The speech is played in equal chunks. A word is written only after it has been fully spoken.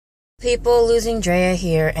People, Losing Drea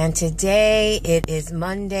here, and today it is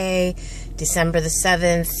Monday, December the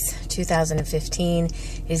 7th, 2015. It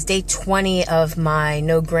is day 20 of my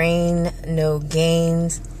no grain, no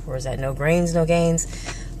gains, or is that no grains, no gains,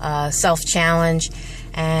 self-challenge,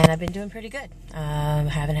 and I've been doing pretty good. Haven't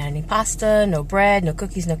had any pasta, no bread, no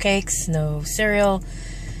cookies, no cakes, no cereal,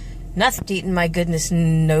 nothing. Eating my goodness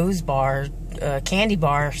nose bar, candy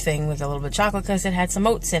bar thing with a little bit of chocolate because it had some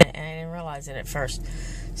oats in it, and I didn't realize it at first.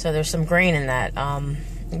 So there's some grain in that,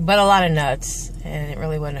 but a lot of nuts, and it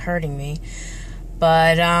really wasn't hurting me.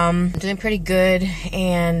 But doing pretty good,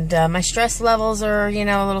 and my stress levels are, a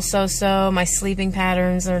little so-so. My sleeping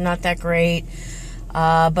patterns are not that great,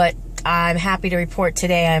 but I'm happy to report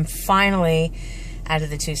today I'm finally out of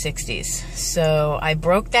the 260s. So I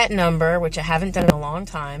broke that number, which I haven't done in a long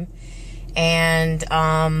time, and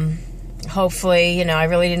hopefully, I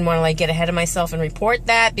really didn't want to get ahead of myself and report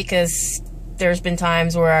that, because there's been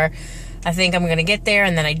times where I think I'm going to get there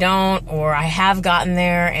and then I don't, or I have gotten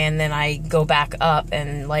there and then I go back up,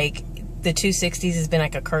 and the 260s has been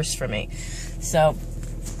like a curse for me. So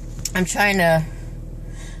I'm trying to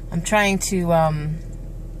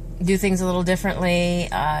do things a little differently,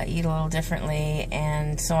 eat a little differently,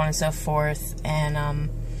 and so on and so forth,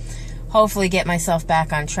 and hopefully get myself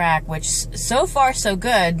back on track, which so far so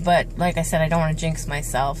good, but like I said, I don't want to jinx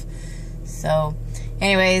myself. So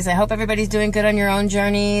anyways, I hope everybody's doing good on your own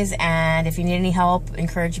journeys, and if you need any help,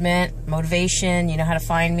 encouragement, motivation, you know how to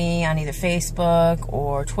find me on either Facebook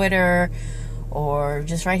or Twitter or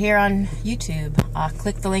just right here on YouTube.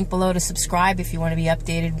 Click the link below to subscribe if you want to be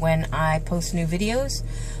updated when I post new videos.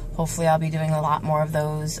 Hopefully I'll be doing a lot more of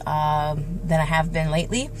those than I have been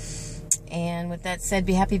lately. And with that said,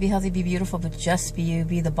 be happy, be healthy, be beautiful, but just be you.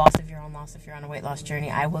 Be the boss of your own loss if you're on a weight loss journey.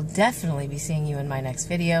 I will definitely be seeing you in my next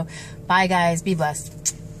video. Bye, guys. Be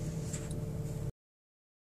blessed.